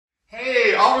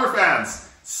Oliver fans!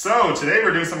 So today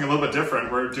we're doing something a little bit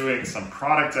different. We're doing some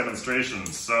product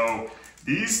demonstrations. So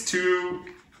these two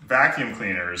vacuum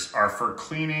cleaners are for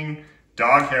cleaning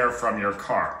dog hair from your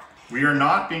car. We are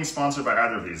not being sponsored by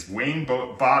either of these. Wayne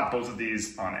bought both of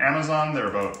these on Amazon. They're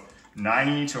about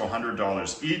 $90 to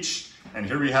 $100 each. And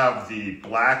here we have the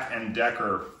Black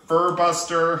Decker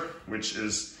Furbuster, which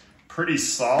is pretty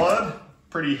solid,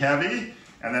 pretty heavy.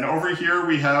 And then over here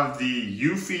we have the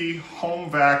Eufy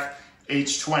HomeVac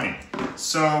H20.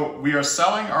 So we are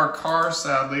selling our car,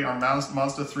 sadly, our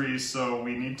Mazda 3, so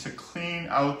we need to clean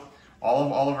out all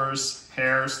of Oliver's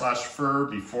hair / fur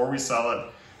before we sell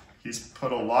it. He's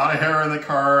put a lot of hair in the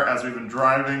car as we've been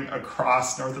driving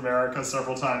across North America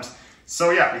several times.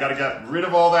 So yeah, we gotta get rid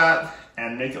of all that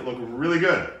and make it look really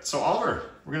good. So Oliver,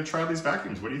 we're gonna try these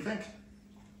vacuums. What do you think?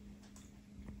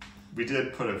 We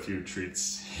did put a few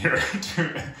treats here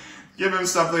to give him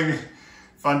something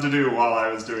fun to do while I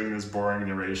was doing this boring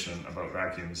narration about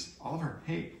vacuums. Oliver,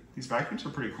 hey, these vacuums are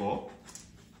pretty cool.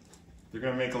 They're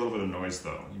gonna make a little bit of noise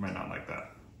though. You might not like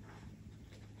that.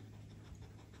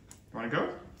 You wanna go?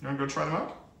 You wanna go try them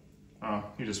out? Oh,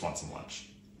 he just wants some lunch.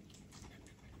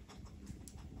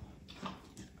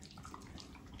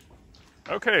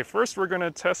 Okay, first we're going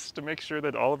to test to make sure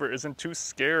that Oliver isn't too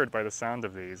scared by the sound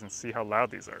of these and see how loud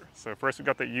these are. So first we've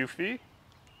got the Eufy.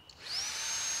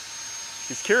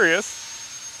 He's curious.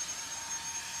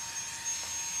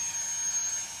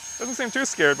 Doesn't seem too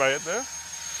scared by it though.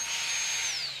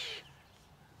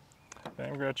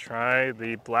 Then we're going to try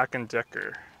the Black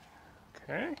Decker.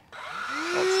 Okay.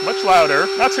 Oh, it's much louder.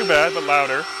 Not too bad, but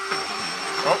louder.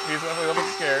 Oh, he's definitely a little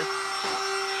bit scared.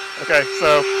 Okay,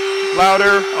 so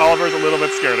louder, Oliver's a little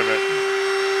bit scared of it.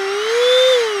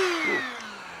 Ooh.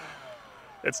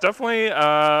 It's definitely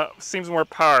seems more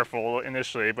powerful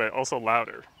initially, but also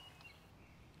louder.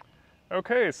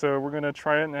 Okay, so we're gonna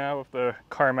try it now with the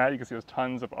car mat. You can see there's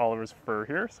tons of Oliver's fur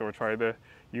here, so we'll try the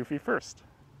Eufy first.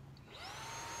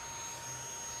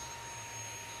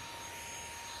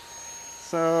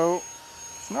 So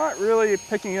it's not really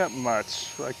picking up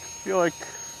much. Like, I feel like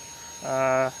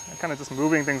I'm kind of just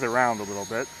moving things around a little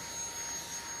bit.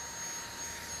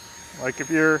 Like if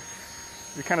you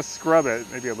kind of scrub it,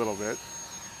 maybe a little bit.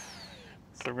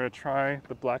 So we're going to try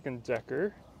the Black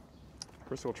Decker.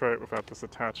 First we'll try it without this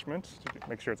attachment to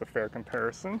make sure it's a fair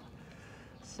comparison.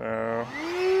 So,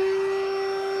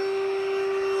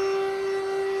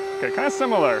 okay, kind of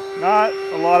similar. Not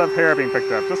a lot of hair being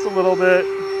picked up, just a little bit.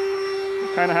 You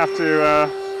kind of have to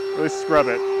really scrub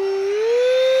it.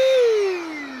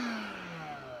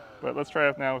 But let's try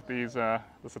it now with these,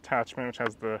 this attachment, which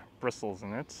has the bristles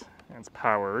in it, and it's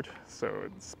powered, so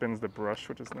it spins the brush,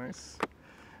 which is nice.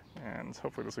 And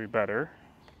hopefully this will be better.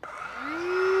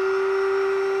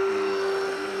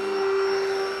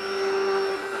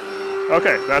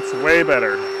 Okay, that's way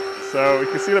better. So you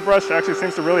can see the brush actually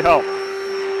seems to really help.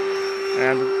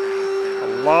 And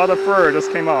a lot of fur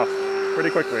just came off pretty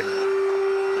quickly.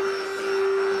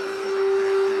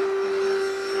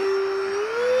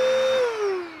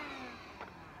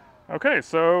 Okay,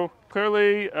 so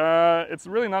clearly it's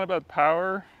really not about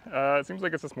power. It seems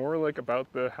like it's just more like about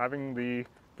having the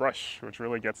brush, which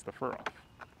really gets the fur off.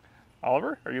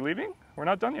 Oliver, are you leaving? We're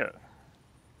not done yet.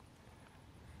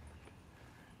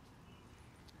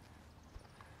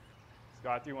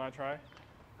 Scott, do you want to try?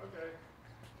 Okay.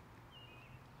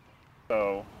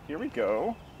 So here we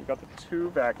go. We've got the two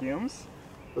vacuums.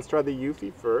 Let's try the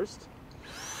Eufy first.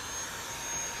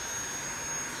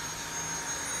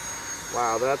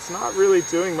 Wow, that's not really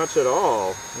doing much at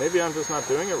all. Maybe I'm just not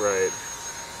doing it right.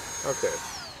 Okay,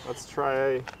 let's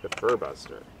try the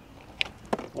Furbuster.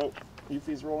 Whoa,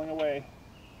 Eufy's rolling away.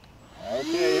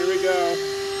 Okay, here we go.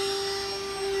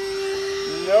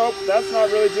 Nope, that's not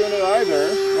really doing it either.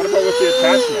 What about with the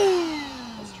attachment?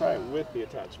 Let's try it with the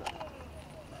attachment.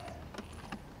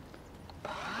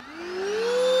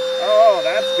 Oh,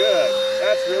 that's good.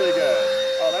 That's really good.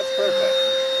 Oh, that's perfect.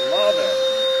 Love it.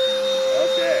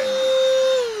 Okay.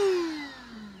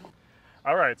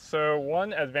 All right, so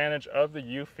one advantage of the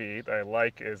Eufy that I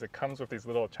like is it comes with these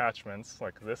little attachments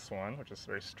like this one, which is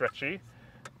very stretchy,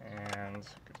 and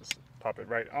you can just pop it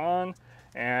right on,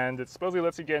 and it supposedly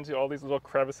lets you get into all these little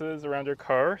crevices around your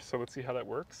car, so let's see how that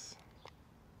works.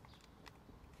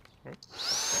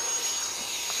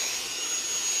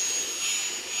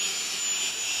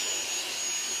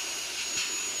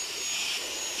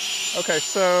 Okay,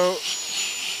 so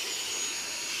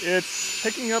it's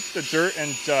picking up the dirt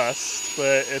and dust,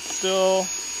 but it's still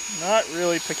not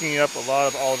really picking up a lot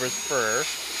of Oliver's fur.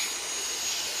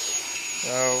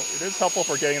 So it is helpful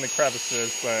for getting in the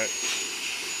crevices, but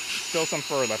still some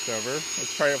fur left over.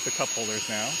 Let's try it with the cup holders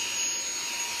now.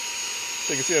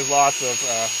 So you can see there's lots of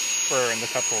fur in the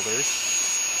cup holders.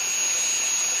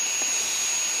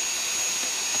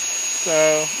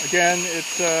 So again,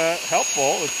 it's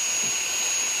helpful. It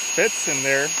fits in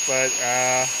there, but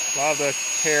a lot of the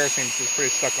hair seems to be pretty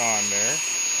stuck on there.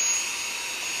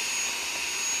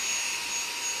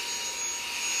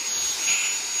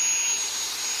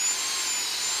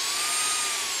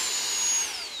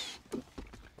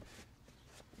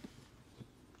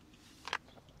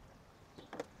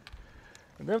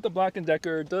 And then with the Black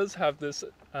Decker, it does have this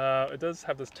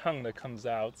tongue that comes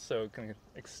out, so it can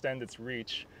extend its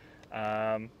reach.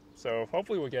 So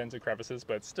hopefully we'll get into crevices,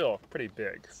 but it's still pretty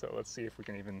big. So let's see if we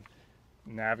can even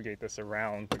navigate this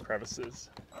around the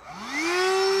crevices.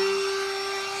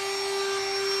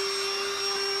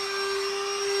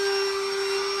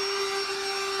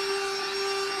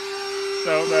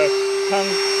 So the tongue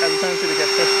has a tendency to get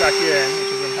pushed back in,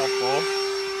 which isn't helpful.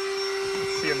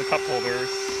 Let's see in the cup holders.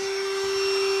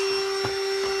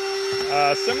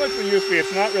 Similar to the Eufy,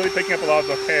 it's not really picking up a lot of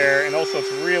the hair, and also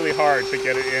it's really hard to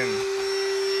get it in.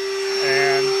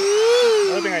 And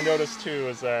another thing I noticed too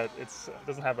is that it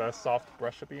doesn't have a soft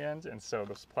brush at the end, and so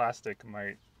this plastic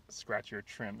might scratch your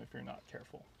trim if you're not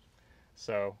careful.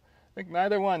 So I think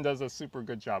neither one does a super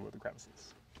good job with the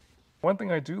crevices. One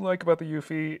thing I do like about the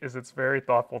Eufy is its very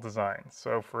thoughtful design.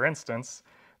 So for instance,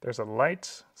 there's a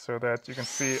light so that you can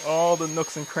see all the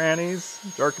nooks and crannies,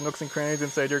 dark nooks and crannies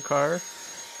inside your car.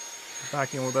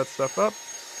 Vacuum all that stuff up.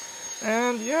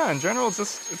 And yeah, in general,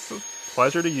 it's a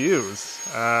pleasure to use.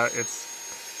 It's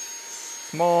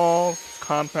small,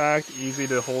 compact, easy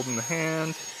to hold in the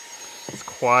hand. It's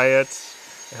quiet.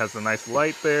 It has a nice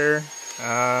light there.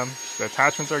 The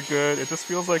attachments are good. It just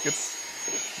feels like it's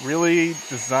really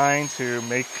designed to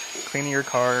make cleaning your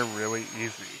car really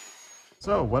easy.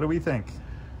 So what do we think?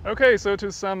 Okay, so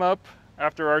to sum up,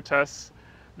 after our tests,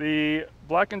 the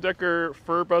Black Decker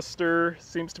Furbuster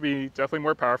seems to be definitely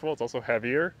more powerful. It's also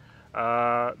heavier.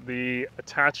 The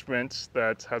attachment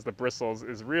that has the bristles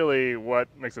is really what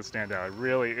makes it stand out. It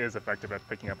really is effective at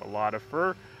picking up a lot of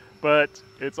fur, but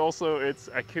it's also its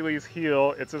Achilles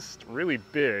heel. It's just really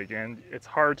big, and it's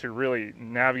hard to really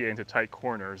navigate into tight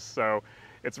corners. So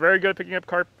it's very good at picking up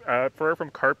fur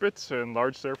from carpet and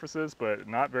large surfaces, but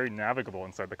not very navigable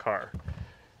inside the car.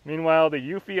 Meanwhile, the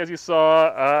Eufy, as you saw,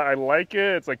 I like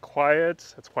it. It's like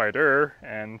quiet, it's quieter,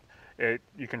 and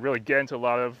you can really get into a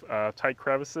lot of tight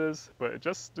crevices, but it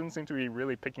just didn't seem to be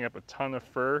really picking up a ton of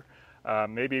fur.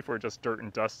 Maybe for just dirt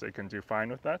and dust, it can do fine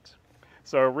with that.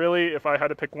 So really, if I had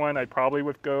to pick one, I probably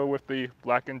would go with the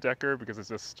Black Decker because it's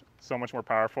just so much more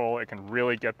powerful. It can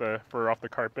really get the fur off the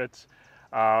carpet.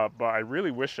 But I really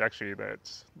wish actually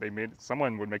that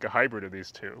someone would make a hybrid of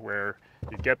these two, where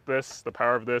you get the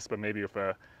power of this, but maybe with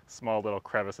a small little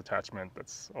crevice attachment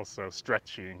that's also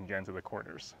stretchy and can get into the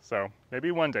corners. So maybe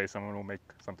one day someone will make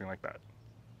something like that.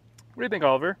 What do you think,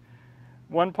 Oliver?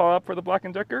 One paw up for the Black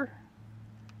Decker?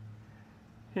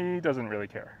 He doesn't really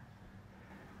care.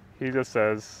 He just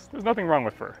says, there's nothing wrong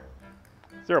with fur.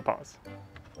 0 paws.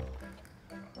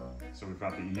 So we've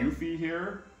got the Eufy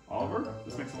here. Oliver,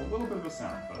 this makes a little bit of a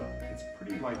sound, but it's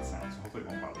pretty light sound, so hopefully it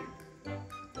won't bother you.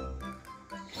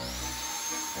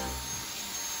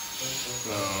 So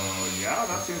yeah,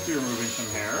 that seems to be removing some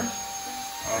hair.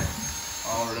 Oh,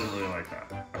 Oliver didn't really like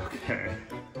that. Okay.